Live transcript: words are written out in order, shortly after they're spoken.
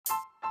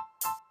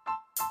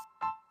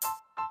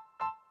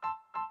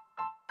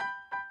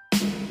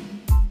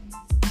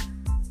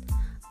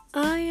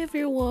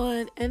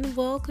everyone, and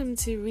welcome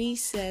to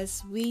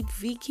Recess with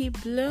Vicky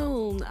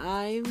Bloom.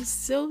 I'm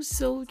so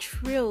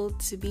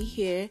thrilled to be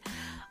here.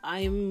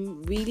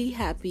 I'm really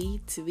happy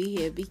to be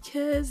here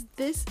because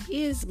this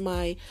is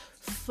my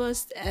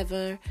first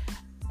ever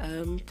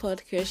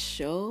podcast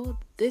show.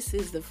 This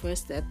is the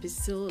first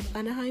episode,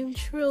 and I'm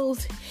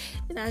thrilled.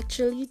 It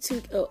actually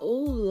took a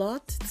whole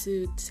lot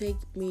to take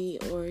me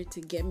or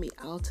to get me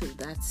out of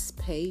that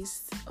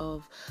space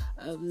of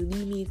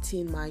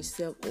limiting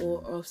myself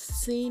or of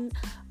seeing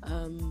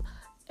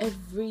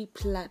every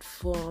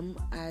platform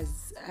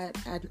as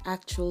an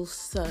actual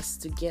source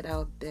to get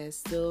out there.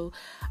 So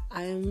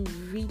I'm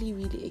really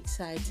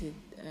excited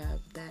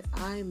that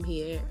I'm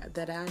here,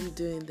 that I'm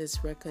doing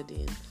this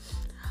recording.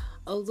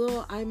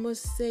 Although I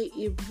must say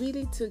it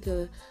really took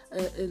a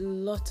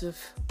lot of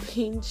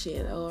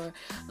pinching or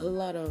a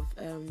lot of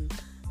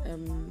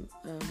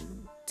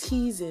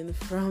teasing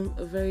from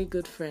a very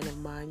good friend of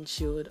mine.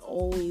 She would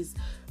always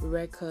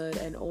record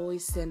and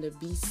always send a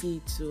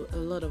BC to a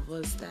lot of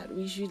us that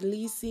we should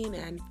listen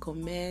and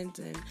comment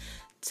and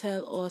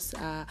tell us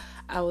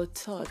our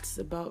thoughts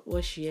about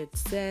what she had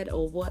said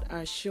or what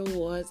our show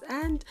was.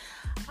 And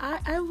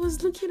I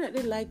was looking at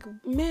it like,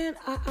 man,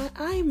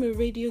 I'm a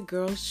radio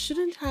girl.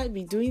 Shouldn't I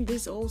be doing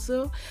this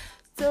also?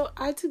 So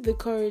I took the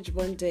courage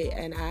one day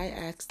and I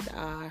asked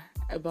her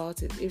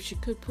about it, if she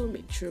could put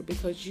me through,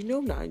 because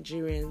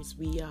Nigerians,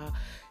 we are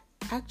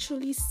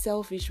actually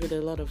selfish with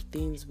a lot of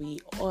things. We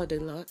order a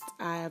lot.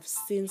 I have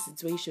seen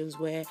situations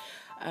where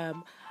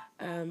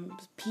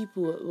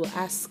people will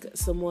ask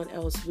someone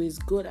else who is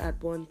good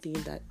at one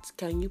thing that,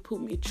 can you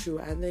put me through?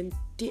 And then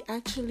they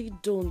actually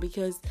don't,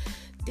 because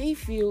they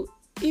feel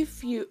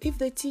if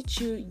they teach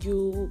you,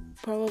 you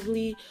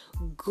probably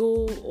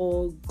go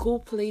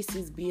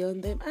places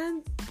beyond them.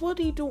 And what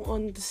they don't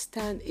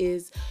understand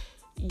is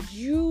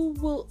you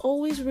will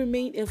always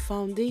remain a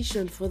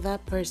foundation for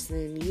that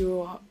person.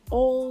 You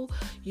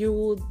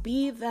will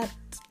be that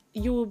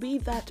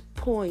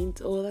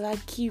point or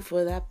that key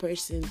for that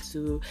person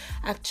to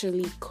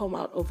actually come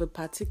out of a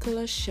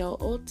particular shell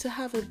or to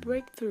have a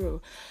breakthrough.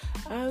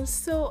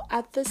 So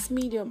at this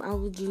medium, I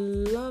would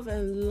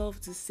love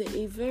to say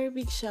a very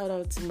big shout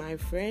out to my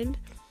friend.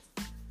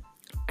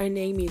 Her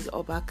name is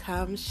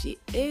Obakam. She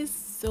is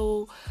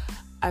so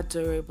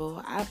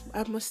adorable. I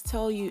must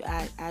tell you,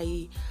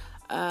 I've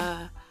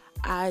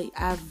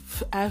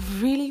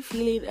really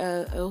feeling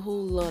a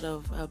whole lot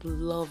of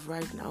love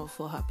right now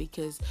for her,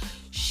 because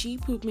she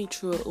put me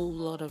through a whole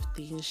lot of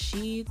things.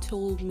 She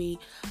told me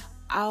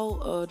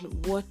how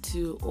and what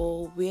to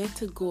or where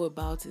to go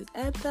about it,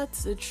 and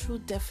that's the true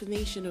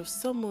definition of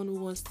someone who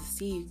wants to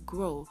see you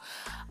grow.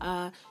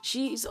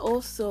 She is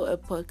also a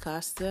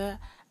podcaster.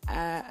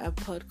 A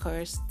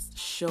podcast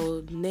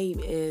show name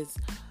is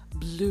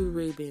Blue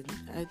Ribbon.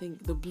 I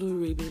think the Blue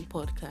Ribbon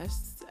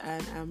podcast,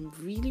 and I'm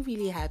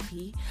really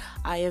happy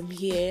I am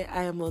here.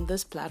 I am on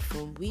this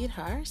platform with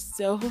her,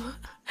 so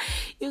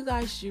you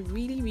guys should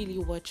really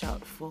watch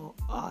out for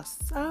us.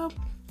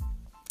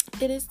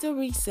 It is the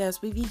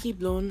Recess with Vicky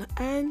Blown,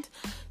 and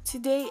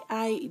today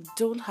I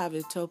don't have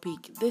a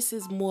topic. This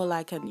is more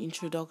like an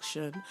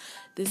introduction.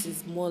 This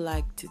is more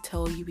like to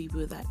tell you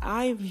people that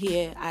I'm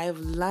here. I've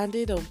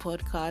landed on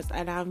podcast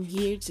and I'm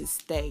here to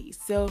stay.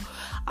 So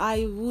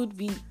I would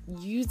be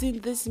using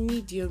this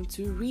medium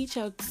to reach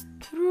out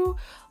through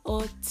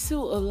or to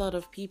a lot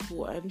of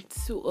people and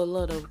to a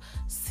lot of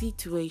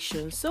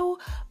situations. So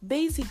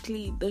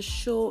basically the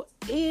show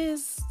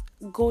is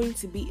going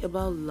to be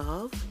about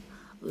love,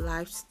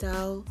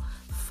 lifestyle,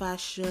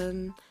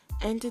 fashion,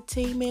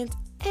 entertainment,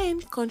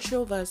 and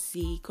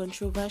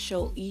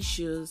controversial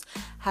issues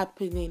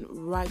happening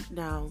right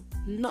now,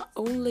 not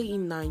only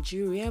in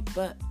Nigeria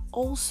but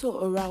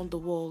also around the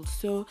world.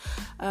 So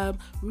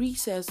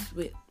Recess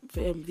with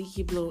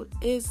Vicky Blow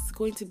is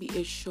going to be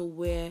a show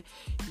where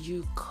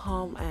you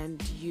come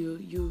and you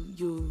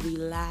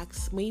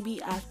relax,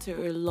 maybe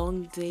after a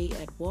long day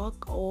at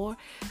work, or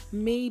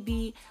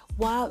maybe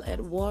while at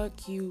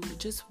work you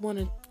just want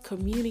to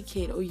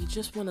communicate, or you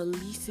just want to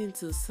listen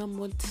to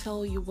someone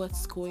tell you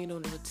what's going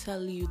on or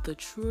tell you the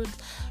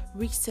truth.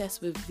 Recess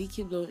with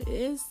Vicky Blow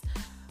is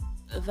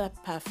that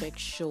perfect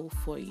show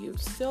for you.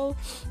 So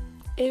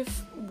if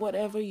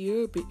whatever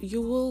you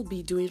will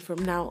be doing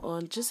from now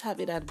on, just have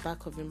it at the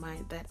back of your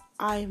mind that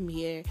I'm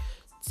here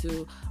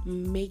to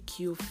make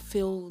you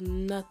feel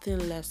nothing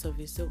less of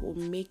yourself, or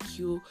make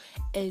you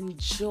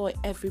enjoy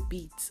every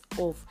bit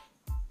of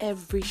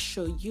every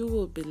show you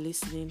will be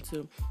listening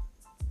to.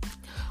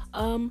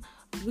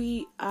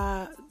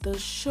 The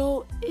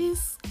show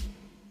is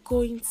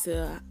going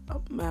to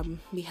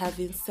be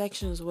having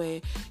sections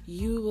where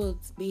you will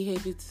be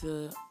able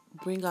to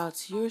bring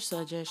out your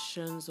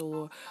suggestions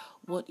or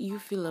what you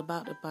feel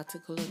about a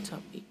particular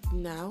topic.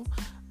 Now,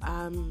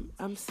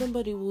 I'm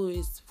somebody who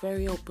is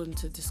very open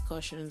to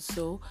discussion,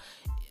 so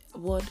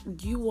what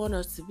you want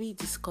us to be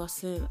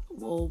discussing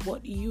or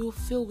what you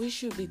feel we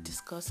should be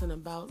discussing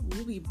about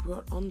will be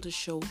brought on the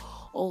show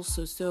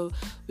also. So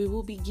we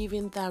will be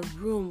giving that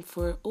room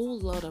for a whole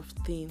lot of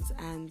things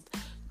and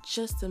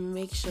just to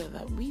make sure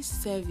that we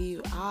serve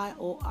you,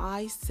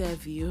 I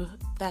serve you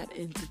that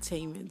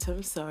entertainment.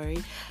 I'm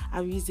sorry,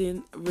 I'm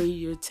using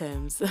radio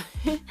terms.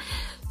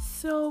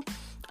 So,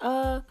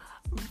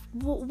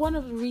 one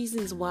of the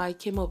reasons why I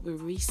came up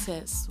with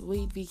Recess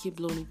with Vicky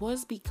Blown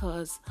was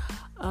because,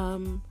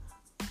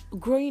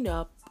 growing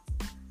up,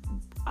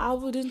 I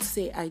wouldn't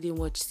say I didn't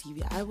watch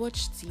TV. I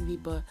watched TV,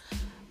 but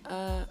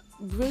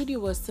radio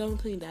was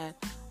something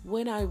that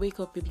when I wake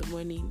up in the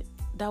morning,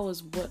 that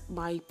was what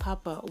my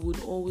papa would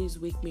always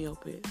wake me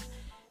up with.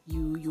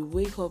 You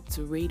wake up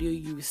to radio,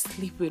 you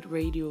sleep with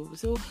radio.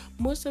 So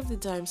most of the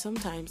time,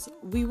 sometimes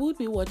we would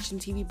be watching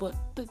TV, but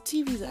the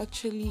TV is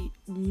actually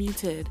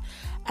muted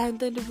and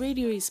then the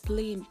radio is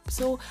playing.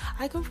 So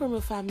I come from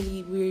a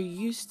family, we're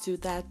used to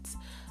that,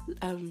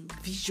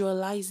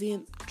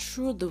 visualizing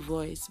through the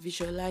voice,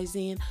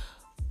 visualizing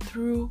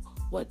through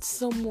what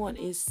someone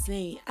is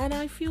saying. And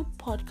I feel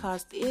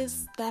podcast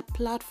is that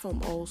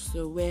platform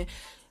also where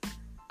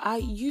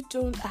you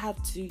don't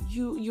have to,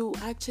 you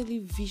actually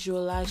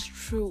visualize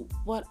through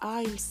what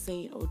I'm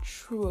saying or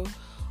through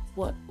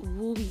what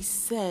will be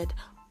said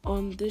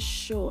on this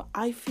show.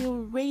 I feel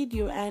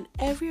radio and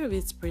every of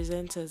its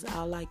presenters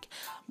are like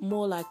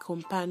more like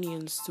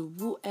companions to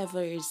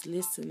whoever is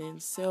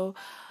listening. So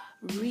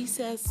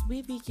Recess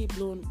with Vicky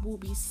Blown will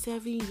be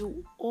serving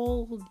you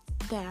all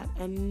that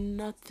and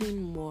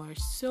nothing more.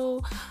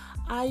 So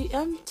I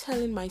am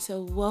telling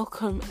myself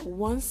welcome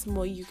once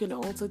more. You can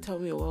also tell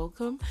me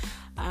welcome.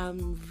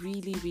 I'm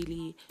really,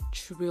 really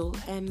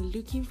thrilled and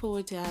looking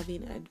forward to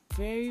having a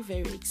very,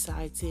 very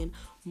exciting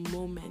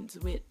moment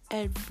with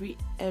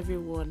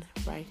everyone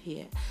right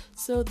here.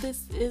 So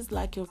this is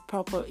like a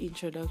proper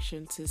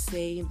introduction to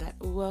saying that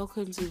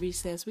welcome to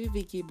Recess with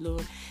Vicky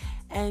Blown,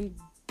 and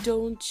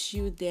don't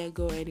you dare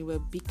go anywhere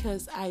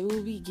because I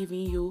will be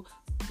giving you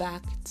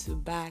back to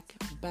back.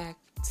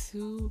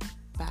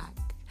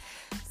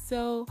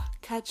 So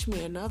catch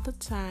me another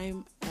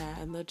time,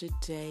 another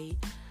day,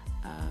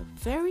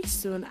 very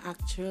soon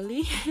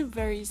actually,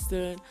 very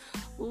soon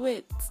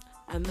with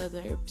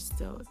another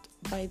episode.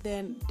 By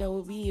then there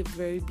will be a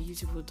very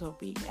beautiful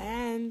topic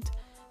and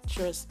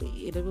trust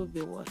me, it will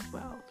be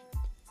worthwhile.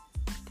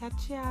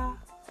 Catch ya.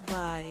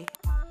 Bye.